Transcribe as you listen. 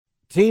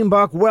Team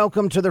Buck,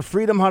 welcome to the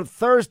Freedom Hunt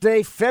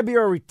Thursday,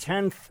 February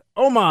 10th.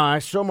 Oh my,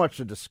 so much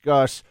to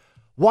discuss.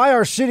 Why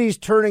are cities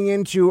turning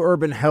into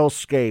urban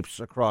hellscapes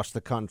across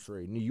the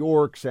country? New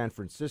York, San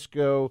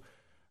Francisco.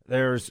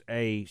 There's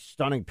a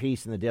stunning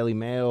piece in the Daily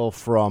Mail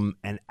from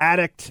an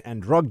addict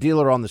and drug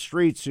dealer on the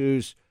streets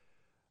who's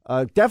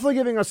definitely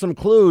giving us some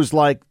clues,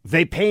 like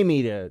they pay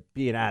me to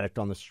be an addict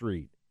on the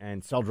street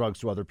and sell drugs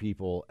to other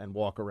people and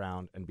walk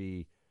around and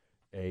be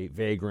a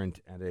vagrant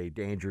and a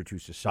danger to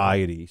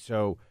society.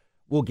 So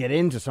we'll get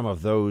into some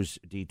of those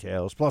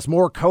details, plus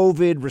more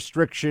COVID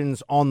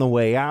restrictions on the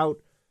way out.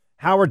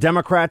 How are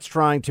Democrats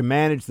trying to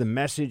manage the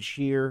message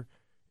here?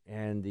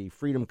 And the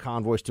Freedom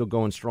Convoy still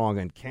going strong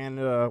in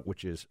Canada,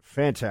 which is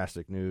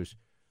fantastic news.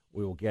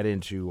 We will get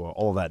into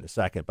all of that in a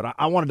second. But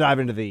I want to dive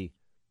into the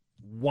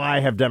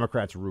why have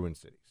Democrats ruined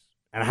cities?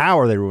 And how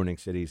are they ruining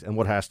cities? And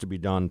what has to be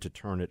done to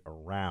turn it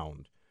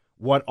around?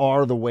 What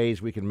are the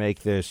ways we can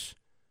make this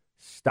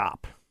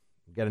stop?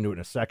 We'll get into it in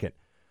a second.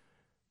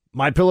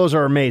 My pillows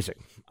are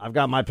amazing. I've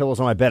got my pillows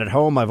on my bed at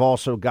home. I've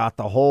also got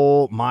the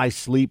whole My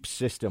Sleep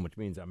system, which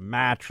means a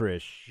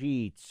mattress,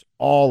 sheets,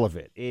 all of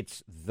it.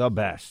 It's the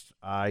best.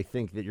 I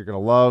think that you're going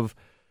to love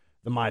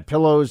the My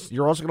Pillows.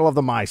 You're also going to love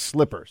the My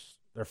Slippers.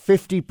 They're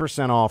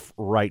 50% off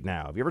right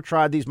now. Have you ever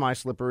tried these My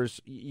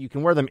Slippers? You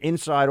can wear them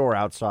inside or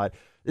outside.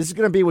 This is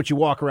going to be what you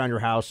walk around your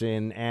house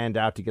in and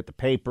out to get the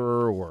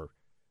paper, or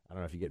I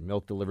don't know if you get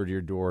milk delivered to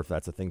your door, if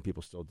that's a thing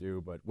people still do.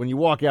 But when you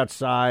walk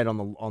outside on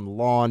the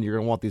lawn, you're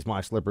going to want these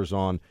My Slippers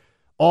on.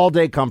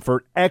 All-day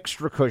comfort,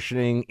 extra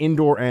cushioning,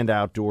 indoor and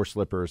outdoor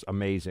slippers.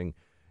 Amazing.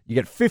 You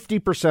get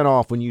 50%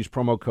 off when you use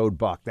promo code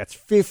BUCK. That's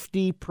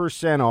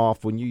 50%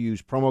 off when you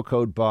use promo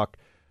code BUCK.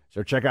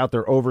 So check out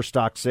their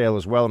overstock sale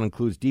as well. It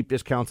includes deep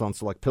discounts on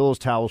select pillows,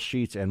 towels,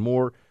 sheets, and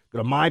more. Go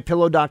to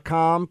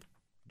mypillow.com.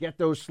 Get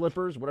those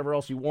slippers, whatever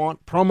else you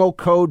want. Promo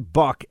code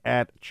BUCK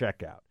at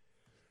checkout.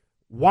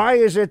 Why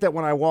is it that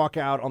when I walk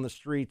out on the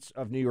streets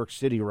of New York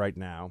City right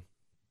now,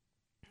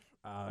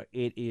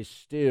 it is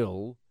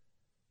still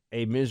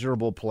a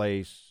miserable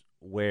place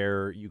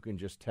where you can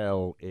just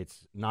tell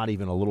it's not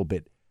even a little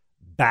bit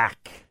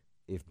back,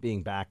 if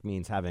being back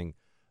means having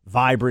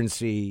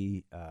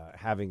vibrancy,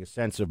 having a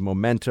sense of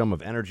momentum,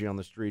 of energy on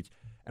the streets?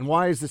 And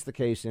why is this the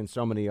case in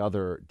so many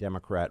other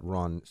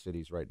Democrat-run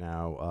cities right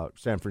now?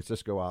 San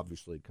Francisco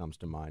obviously comes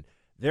to mind.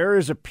 There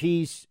is a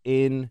piece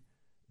in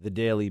the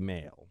Daily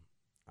Mail,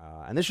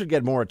 and this should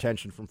get more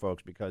attention from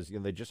folks because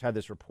they just had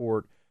this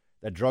report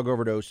that drug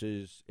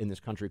overdoses in this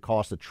country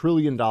cost $1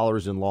 trillion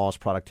in lost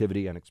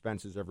productivity and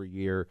expenses every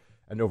year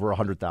and over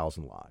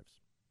 100,000 lives.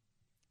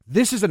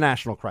 This is a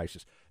national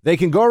crisis. They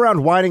can go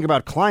around whining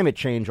about climate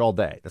change all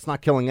day. That's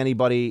not killing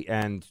anybody,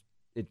 and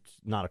it's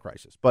not a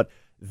crisis. But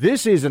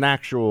this is an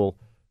actual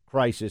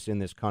crisis in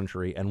this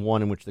country, and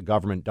one in which the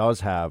government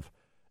does have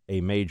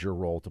a major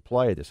role to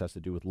play. This has to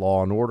do with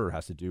law and order. It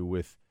has to do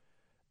with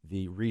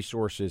the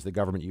resources the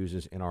government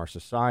uses in our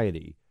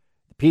society.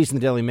 The piece in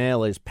the Daily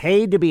Mail is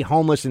paid to be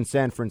homeless in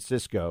San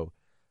Francisco.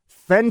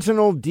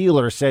 Fentanyl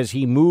dealer says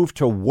he moved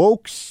to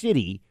Woke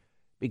City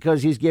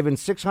because he's given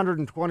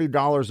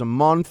 $620 a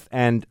month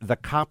and the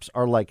cops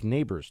are like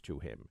neighbors to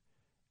him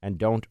and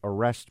don't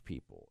arrest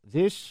people.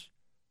 This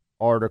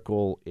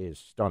article is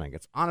stunning.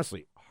 It's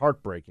honestly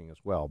heartbreaking as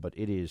well, but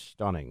it is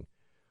stunning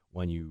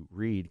when you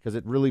read because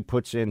it really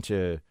puts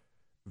into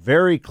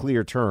very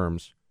clear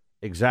terms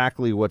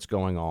exactly what's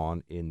going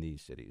on in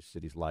these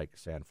cities like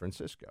San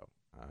Francisco.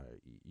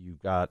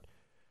 You've got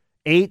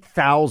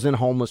 8,000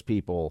 homeless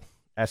people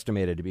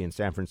estimated to be in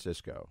San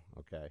Francisco.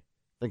 Okay,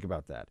 think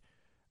about that.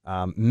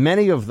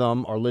 Many of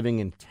them are living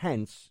in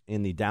tents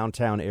in the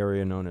downtown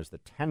area known as the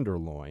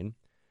Tenderloin,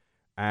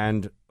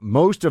 and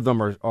most of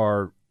them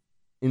are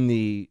in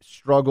the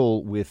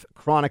struggle with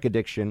chronic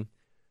addiction,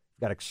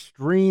 got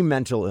extreme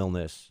mental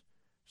illness.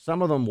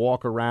 Some of them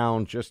walk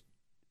around just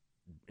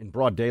in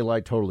broad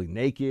daylight, totally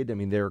naked. I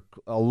mean,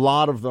 a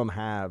lot of them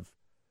have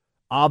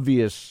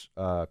obvious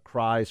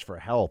cries for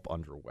help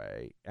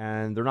underway,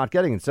 and they're not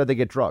getting it. Instead, they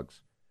get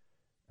drugs.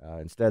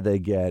 Instead, they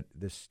get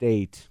the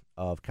state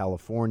of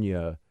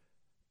California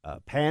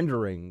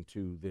pandering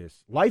to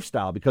this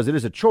lifestyle because it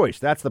is a choice.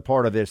 That's the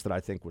part of this that I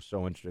think was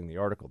so interesting in the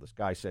article. This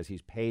guy says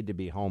he's paid to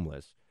be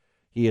homeless.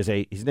 His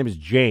name is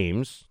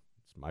James.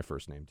 It's my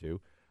first name,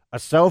 too. A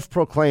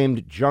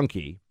self-proclaimed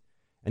junkie.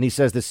 And he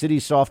says the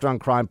city's soft on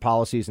crime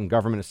policies and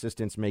government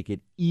assistance make it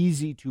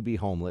easy to be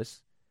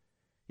homeless.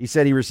 He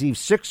said he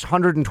receives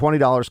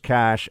 $620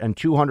 cash and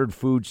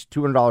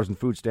 $200 in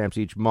food stamps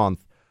each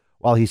month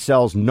while he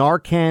sells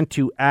Narcan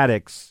to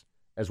addicts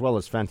as well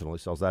as fentanyl. He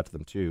sells that to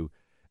them, too,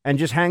 and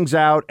just hangs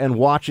out and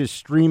watches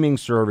streaming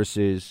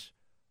services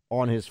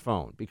on his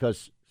phone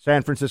because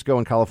San Francisco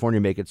and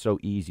California make it so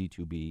easy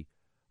to be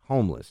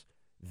homeless.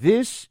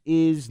 This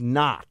is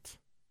not,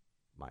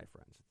 my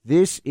friends,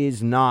 this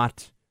is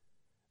not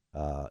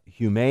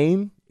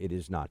humane. It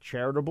is not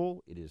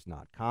charitable. It is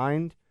not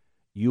kind.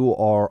 You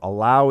are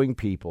allowing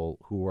people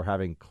who are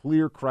having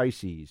clear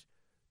crises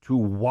to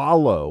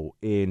wallow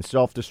in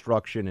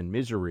self-destruction and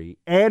misery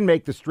and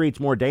make the streets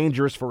more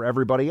dangerous for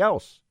everybody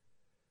else.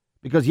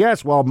 Because,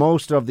 yes, while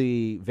most of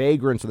the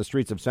vagrants in the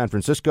streets of San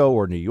Francisco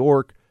or New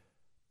York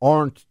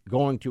aren't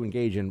going to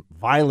engage in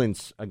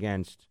violence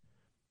against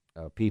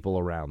people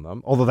around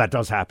them, although that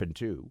does happen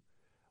too,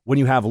 when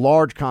you have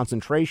large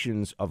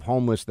concentrations of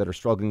homeless that are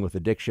struggling with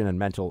addiction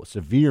and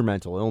severe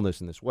mental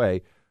illness in this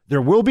way,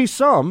 there will be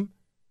some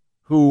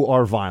who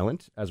are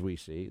violent, as we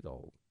see.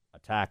 They'll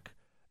attack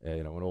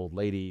an old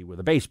lady with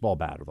a baseball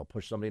bat, or they'll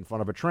push somebody in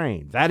front of a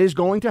train. That is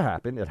going to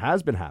happen. It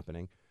has been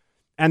happening.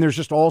 And there's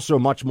just also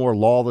much more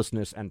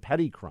lawlessness and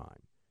petty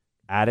crime.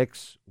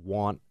 Addicts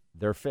want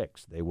their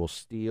fix. They will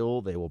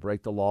steal. They will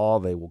break the law.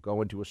 They will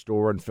go into a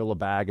store and fill a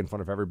bag in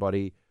front of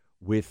everybody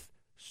with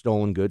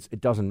stolen goods.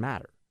 It doesn't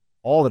matter.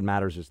 All that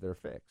matters is their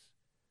fix.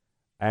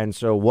 And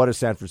so what is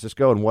San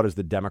Francisco and what is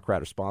the Democrat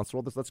response to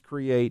all this?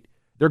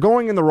 They're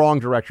going in the wrong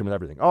direction with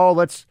everything. Oh,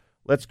 let's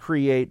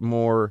create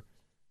more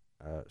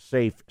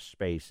safe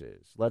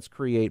spaces. Let's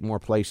create more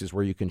places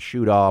where you can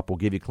shoot up. We'll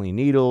give you clean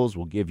needles.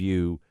 We'll give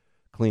you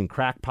clean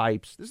crack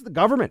pipes. This is the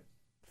government,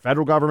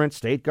 federal government,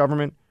 state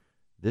government.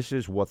 This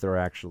is what they're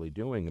actually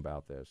doing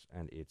about this,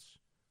 and it's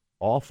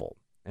awful.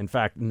 In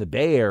fact, in the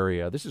Bay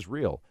Area, this is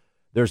real.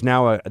 There's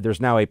now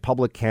a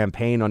public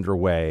campaign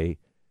underway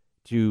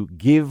to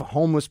give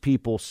homeless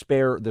people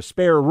the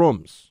spare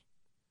rooms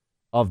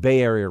of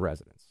Bay Area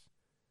residents.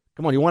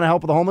 Come on, you want to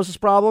help with the homelessness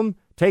problem?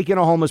 Take in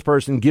a homeless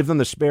person, give them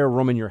the spare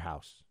room in your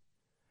house.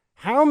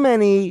 How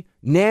many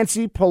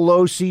Nancy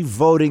Pelosi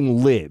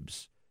voting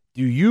libs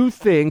do you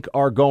think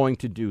are going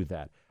to do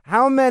that?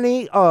 How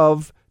many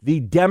of the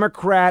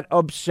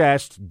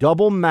Democrat-obsessed,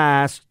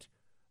 double-masked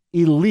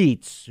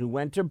elites who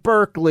went to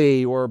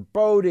Berkeley or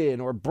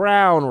Bowdoin or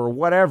Brown or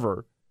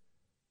whatever,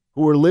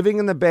 who are living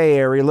in the Bay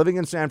Area, living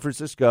in San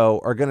Francisco,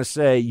 are going to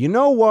say, you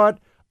know what?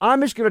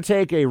 I'm just going to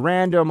take a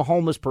random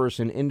homeless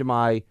person into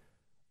my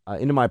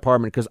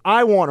apartment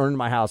or into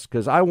my house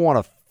because I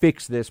want to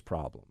fix this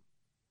problem.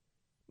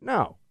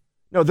 No,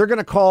 they're going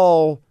to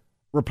call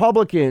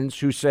Republicans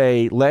who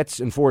say, let's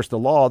enforce the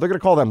law. They're going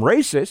to call them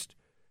racist.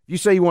 If you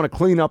say you want to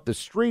clean up the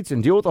streets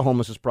and deal with the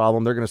homelessness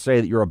problem, they're going to say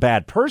that you're a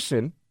bad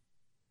person,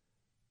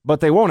 but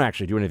they won't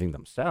actually do anything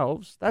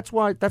themselves. That's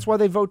why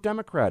they vote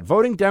Democrat.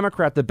 Voting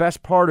Democrat, the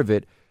best part of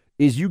it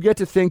is you get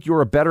to think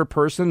you're a better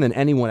person than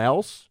anyone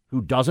else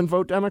who doesn't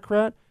vote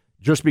Democrat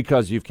just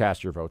because you've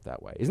cast your vote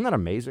that way. Isn't that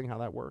amazing how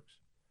that works?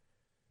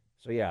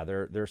 So, yeah,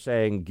 they're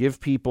saying give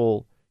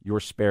people your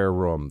spare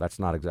room. That's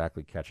not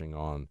exactly catching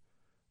on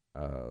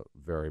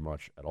very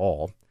much at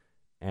all.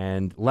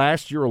 And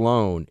last year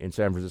alone in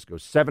San Francisco,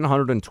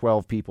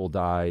 712 people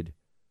died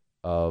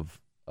of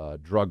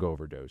drug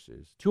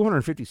overdoses.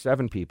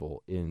 257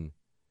 people in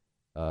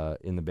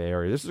the Bay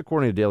Area. This is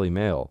according to Daily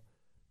Mail.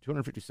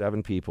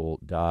 257 people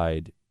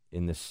died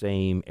in the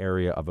same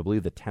area of, I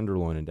believe, the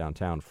Tenderloin in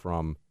downtown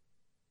from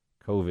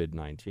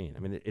COVID-19. I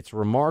mean, it's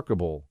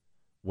remarkable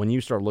when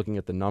you start looking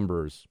at the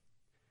numbers.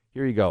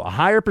 Here you go. A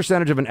higher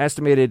percentage of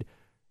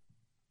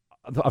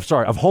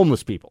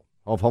homeless people.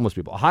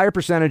 A higher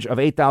percentage of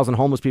 8,000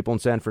 homeless people in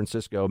San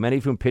Francisco, many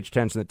of whom pitch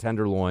tents in the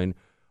Tenderloin,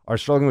 are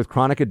struggling with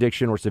chronic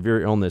addiction or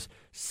severe illness.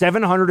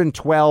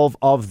 712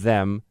 of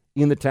them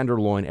in the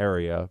Tenderloin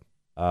area,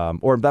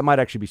 or that might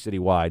actually be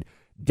citywide,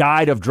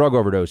 died of drug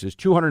overdoses.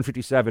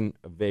 257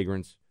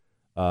 vagrants,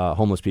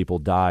 homeless people,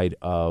 died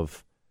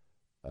of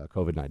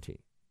COVID-19.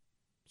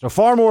 So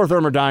far more of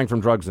them are dying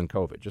from drugs than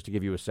COVID, just to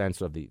give you a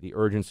sense of the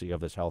urgency of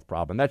this health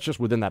problem. That's just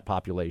within that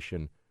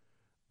population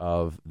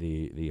of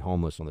the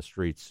homeless on the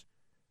streets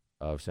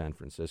of San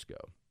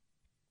Francisco.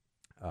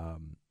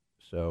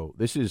 So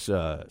this is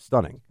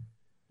stunning.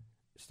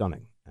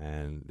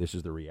 And this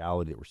is the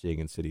reality that we're seeing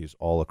in cities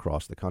all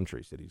across the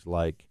country. Cities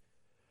like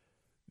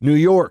New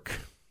York,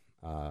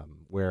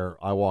 where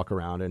I walk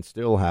around and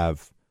still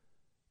have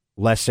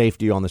less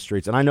safety on the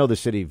streets. And I know the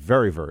city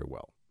very, very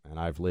well. And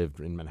I've lived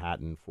in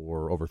Manhattan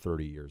for over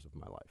 30 years of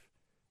my life.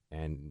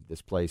 And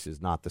this place is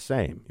not the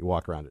same. You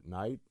walk around at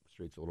night, the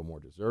streets are a little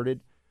more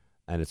deserted.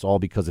 And it's all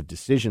because of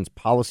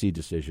policy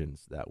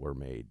decisions that were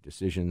made,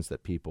 decisions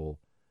that people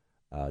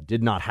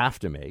did not have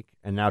to make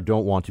and now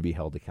don't want to be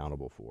held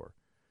accountable for.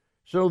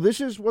 So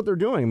this is what they're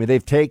doing. I mean,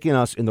 they've taken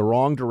us in the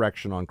wrong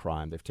direction on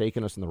crime. They've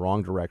taken us in the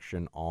wrong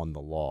direction on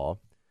the law.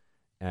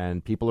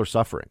 And people are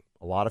suffering.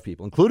 A lot of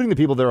people, including the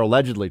people they're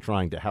allegedly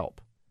trying to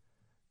help.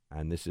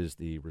 And this is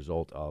the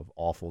result of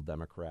awful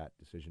Democrat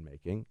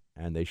decision-making.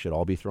 And they should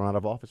all be thrown out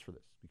of office for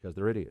this because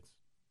they're idiots.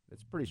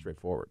 It's pretty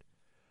straightforward.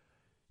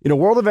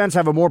 World events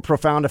have a more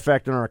profound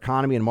effect on our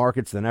economy and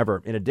markets than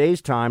ever. In a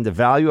day's time, the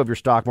value of your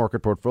stock market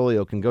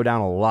portfolio can go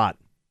down a lot.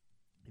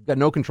 You've got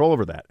no control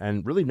over that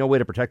and really no way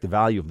to protect the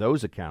value of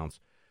those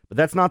accounts. But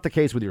that's not the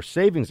case with your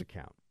savings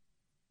account.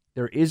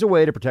 There is a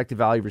way to protect the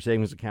value of your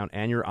savings account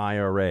and your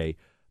IRA.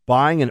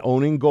 Buying and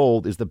owning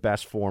gold is the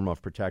best form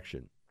of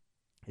protection.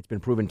 It's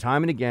been proven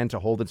time and again to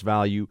hold its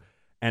value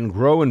and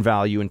grow in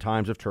value in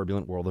times of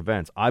turbulent world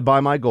events. I buy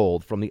my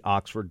gold from the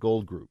Oxford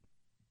Gold Group.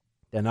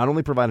 They not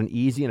only provide an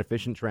easy and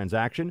efficient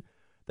transaction,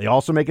 they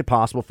also make it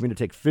possible for me to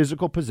take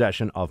physical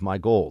possession of my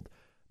gold.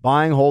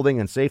 Buying, holding,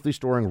 and safely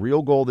storing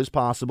real gold is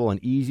possible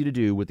and easy to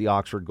do with the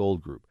Oxford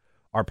Gold Group.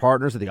 Our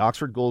partners at the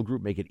Oxford Gold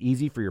Group make it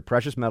easy for your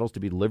precious metals to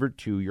be delivered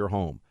to your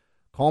home.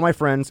 Call my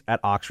friends at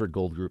Oxford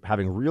Gold Group.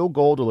 Having real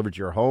gold delivered to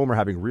your home or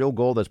having real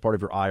gold as part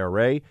of your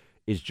IRA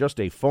is just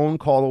a phone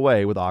call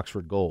away with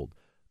Oxford Gold.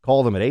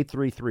 Call them at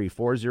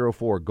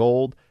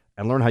 833-404-GOLD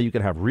and learn how you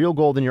can have real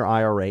gold in your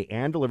IRA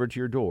and delivered to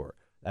your door.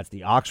 That's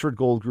the Oxford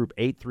Gold Group,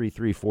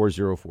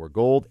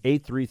 833-404-GOLD,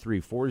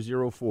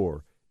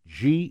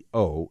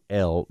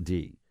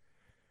 833-404-GOLD.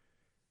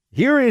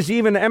 Here is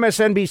even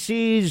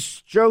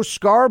MSNBC's Joe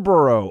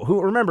Scarborough,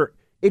 who, remember,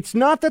 it's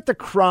not that the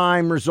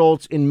crime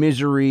results in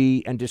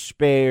misery and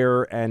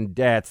despair and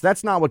deaths.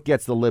 That's not what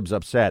gets the libs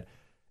upset.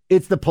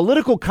 It's the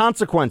political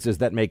consequences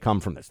that may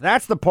come from this.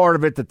 That's the part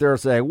of it that they're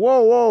saying,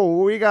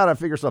 whoa, we got to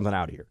figure something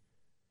out here.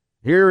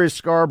 Here is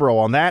Scarborough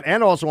on that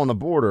and also on the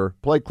border.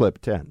 Play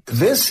clip 10.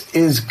 This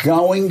is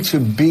going to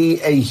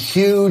be a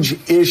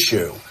huge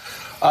issue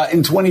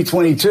in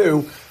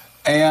 2022.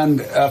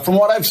 And from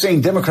what I've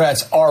seen,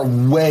 Democrats are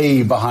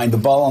way behind the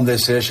ball on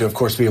this issue. Of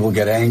course, people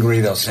get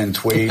angry. They'll send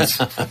tweets.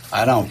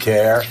 I don't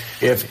care.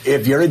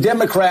 If you're a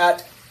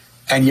Democrat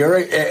and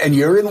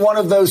you're in one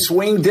of those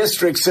swing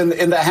districts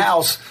in the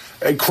House,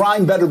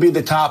 crime better be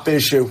the top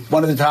issue,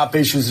 one of the top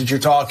issues that you're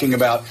talking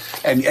about,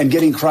 and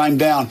getting crime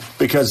down,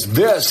 because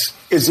this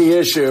is the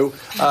issue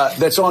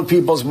that's on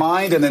people's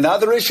mind. And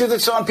another issue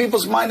that's on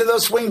people's mind in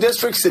those swing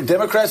districts that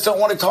Democrats don't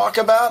want to talk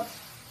about.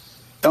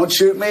 Don't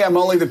shoot me. I'm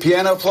only the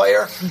piano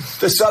player.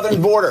 The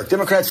southern border.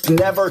 Democrats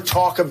never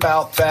talk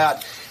about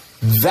that.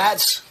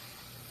 That's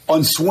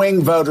on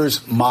swing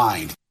voters'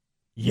 mind.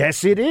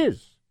 Yes, it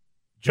is.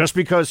 Just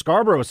because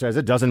Scarborough says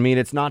it doesn't mean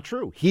it's not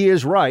true. He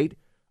is right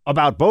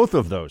about both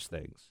of those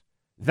things.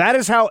 That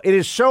is how it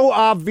is so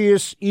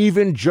obvious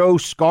even Joe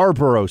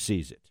Scarborough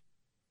sees it.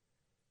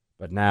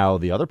 But now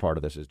the other part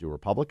of this is, do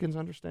Republicans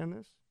understand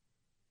this?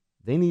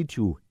 They need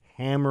to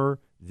hammer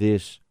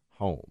this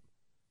home.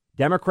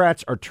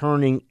 Democrats are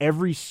turning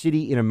every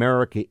city in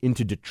America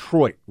into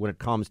Detroit when it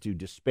comes to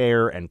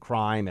despair and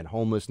crime and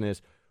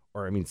homelessness.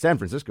 Or, I mean, San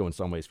Francisco in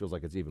some ways feels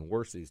like it's even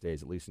worse these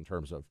days, at least in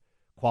terms of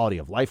quality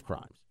of life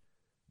crimes.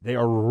 They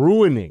are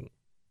ruining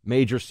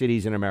major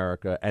cities in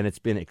America, and it's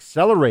been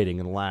accelerating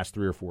in the last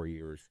 3 or 4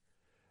 years.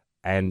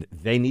 And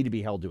they need to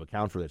be held to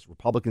account for this.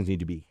 Republicans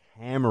need to be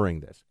hammering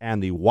this.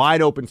 And the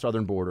wide open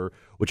southern border,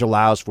 which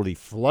allows for the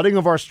flooding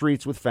of our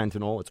streets with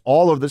fentanyl. It's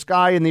all of this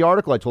guy in the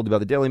article I told you about,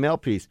 the Daily Mail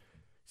piece,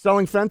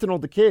 selling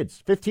fentanyl to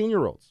kids,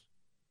 15-year-olds,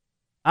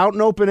 out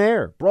in open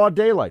air, broad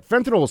daylight.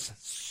 Fentanyl is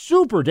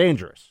super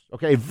dangerous,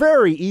 okay?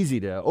 Very easy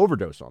to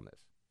overdose on this.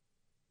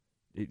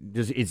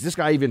 Is this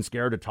guy even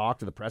scared to talk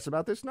to the press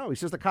about this? No, he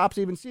says the cops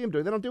even see him do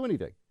it. They don't do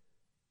anything.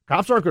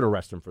 Cops aren't going to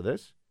arrest him for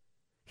this.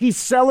 He's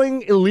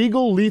selling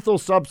illegal lethal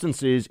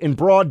substances in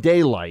broad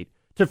daylight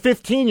to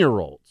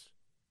 15-year-olds,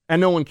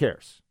 and no one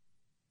cares.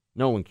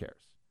 No one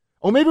cares.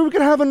 Oh, maybe we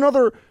could have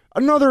another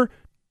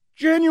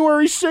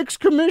January 6th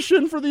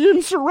commission for the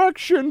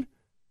insurrection.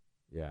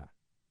 Yeah.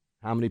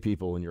 How many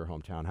people in your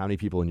hometown, how many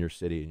people in your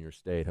city, in your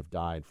state have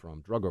died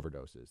from drug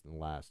overdoses in the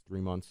last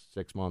 3 months,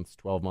 6 months,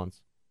 12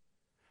 months?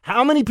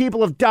 How many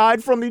people have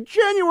died from the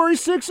January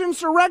 6th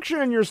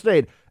insurrection in your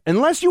state?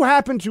 Unless you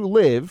happen to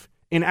live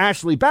in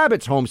Ashley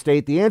Babbitt's home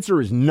state, the answer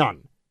is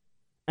none.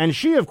 And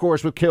she, of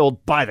course, was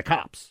killed by the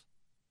cops.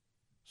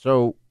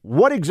 So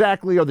what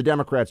exactly are the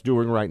Democrats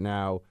doing right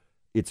now?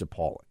 It's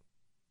appalling.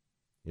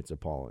 It's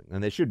appalling.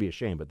 And they should be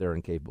ashamed, but they're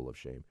incapable of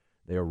shame.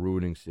 They are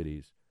ruining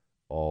cities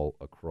all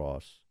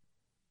across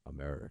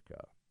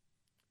America.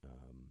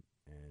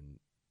 And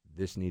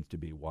this needs to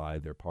be why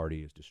their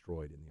party is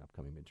destroyed in the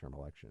upcoming midterm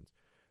elections.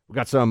 We've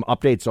got some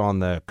updates on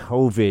the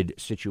COVID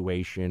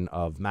situation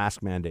of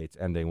mask mandates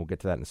ending. We'll get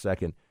to that in a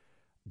second.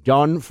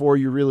 Done for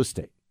your real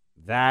estate.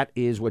 That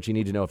is what you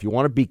need to know. If you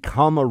want to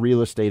become a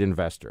real estate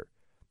investor,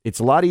 it's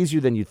a lot easier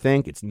than you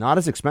think. It's not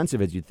as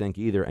expensive as you think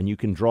either, and you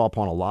can draw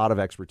upon a lot of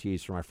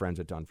expertise from my friends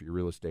at Done for Your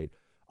Real Estate.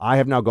 I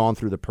have now gone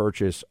through the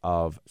purchase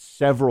of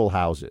several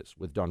houses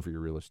with Done for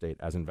Your Real Estate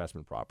as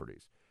investment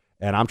properties,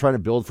 and I'm trying to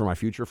build for my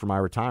future, for my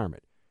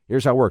retirement.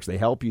 Here's how it works. They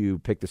help you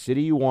pick the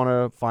city you want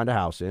to find a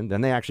house in.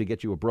 Then they actually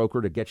get you a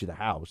broker to get you the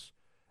house,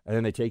 and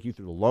then they take you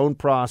through the loan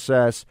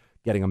process,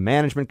 getting a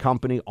management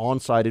company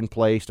on site in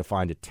place to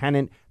find a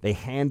tenant. They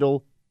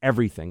handle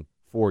everything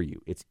for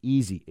you. It's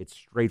easy. It's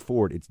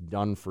straightforward. It's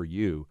done for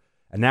you.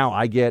 And now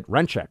I get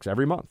rent checks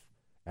every month,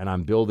 and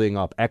I'm building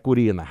up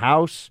equity in the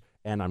house,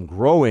 and I'm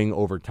growing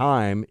over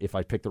time if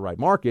I pick the right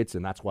markets,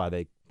 and that's why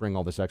they bring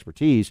all this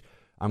expertise.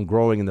 I'm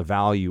growing in the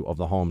value of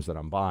the homes that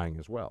I'm buying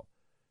as well.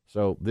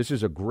 So this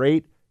is a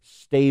great,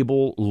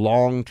 stable,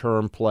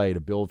 long-term play to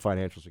build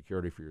financial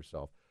security for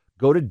yourself.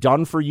 Go to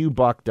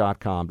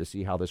doneforyoubuck.com to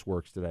see how this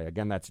works today.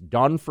 Again, that's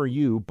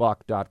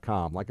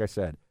doneforyoubuck.com. Like I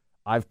said,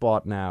 I've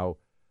bought now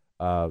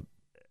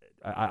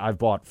I've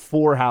bought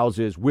 4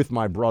 houses with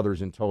my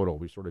brothers in total.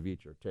 We sort of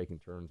each are taking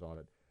turns on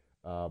it.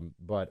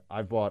 But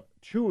I've bought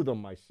 2 of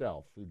them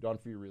myself through Done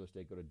For You Real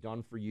Estate. Go to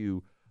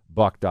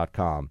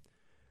doneforyoubuck.com.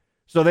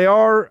 So they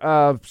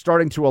are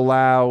starting to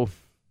allow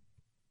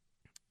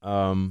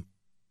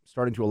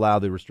starting to allow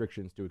the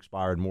restrictions to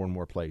expire in more and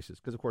more places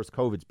because, of course,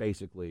 COVID's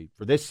basically,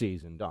 for this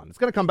season, done. It's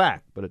going to come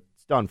back, but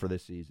it's done for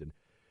this season.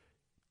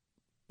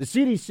 The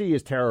CDC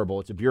is terrible.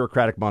 It's a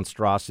bureaucratic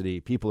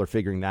monstrosity. People are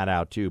figuring that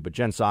out, too, but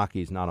Jen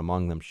Psaki is not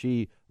among them.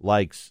 She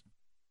likes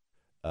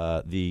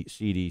the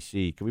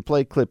CDC. Can we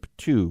play clip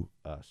 2,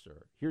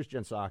 sir? Here's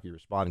Jen Psaki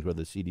responding to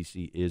whether the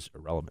CDC is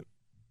irrelevant.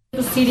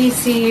 The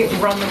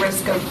CDC run the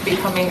risk of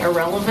becoming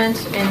irrelevant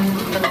in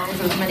the minds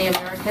of many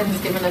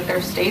Americans, given that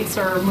their states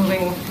are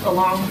moving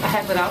along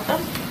ahead without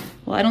them?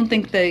 Well, I don't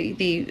think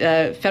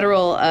the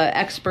federal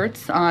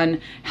experts on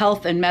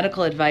health and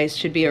medical advice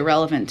should be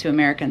irrelevant to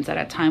Americans at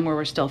a time where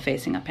we're still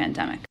facing a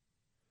pandemic.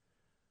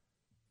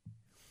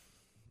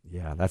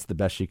 Yeah, that's the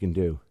best she can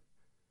do.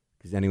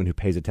 Because anyone who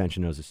pays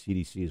attention knows the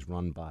CDC is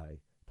run by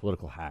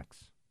political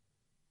hacks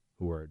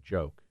who are a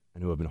joke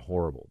and who have been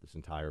horrible this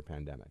entire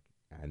pandemic.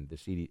 And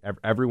the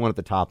everyone at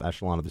the top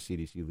echelon of the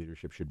CDC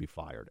leadership should be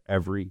fired.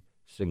 Every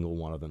single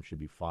one of them should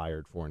be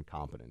fired for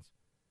incompetence,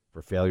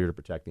 for failure to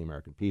protect the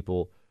American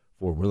people,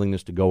 for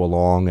willingness to go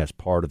along as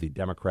part of the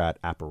Democrat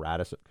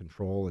apparatus of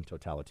control and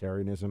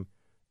totalitarianism.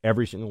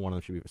 Every single one of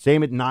them should be.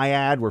 Same at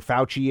NIAID, where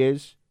Fauci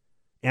is,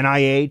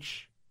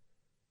 NIH.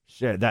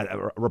 Said that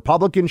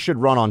Republicans should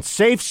run on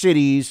safe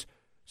cities,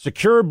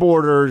 secure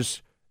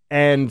borders,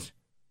 and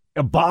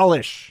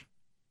abolish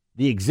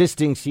the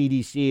existing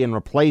CDC and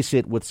replace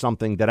it with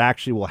something that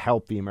actually will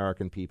help the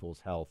American people's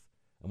health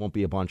and won't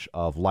be a bunch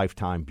of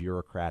lifetime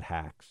bureaucrat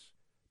hacks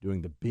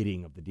doing the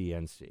bidding of the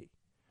DNC.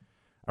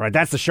 All right,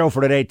 that's the show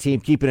for today, team.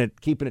 Keeping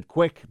it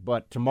quick,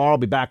 but tomorrow I'll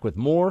be back with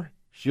more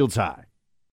Shields High.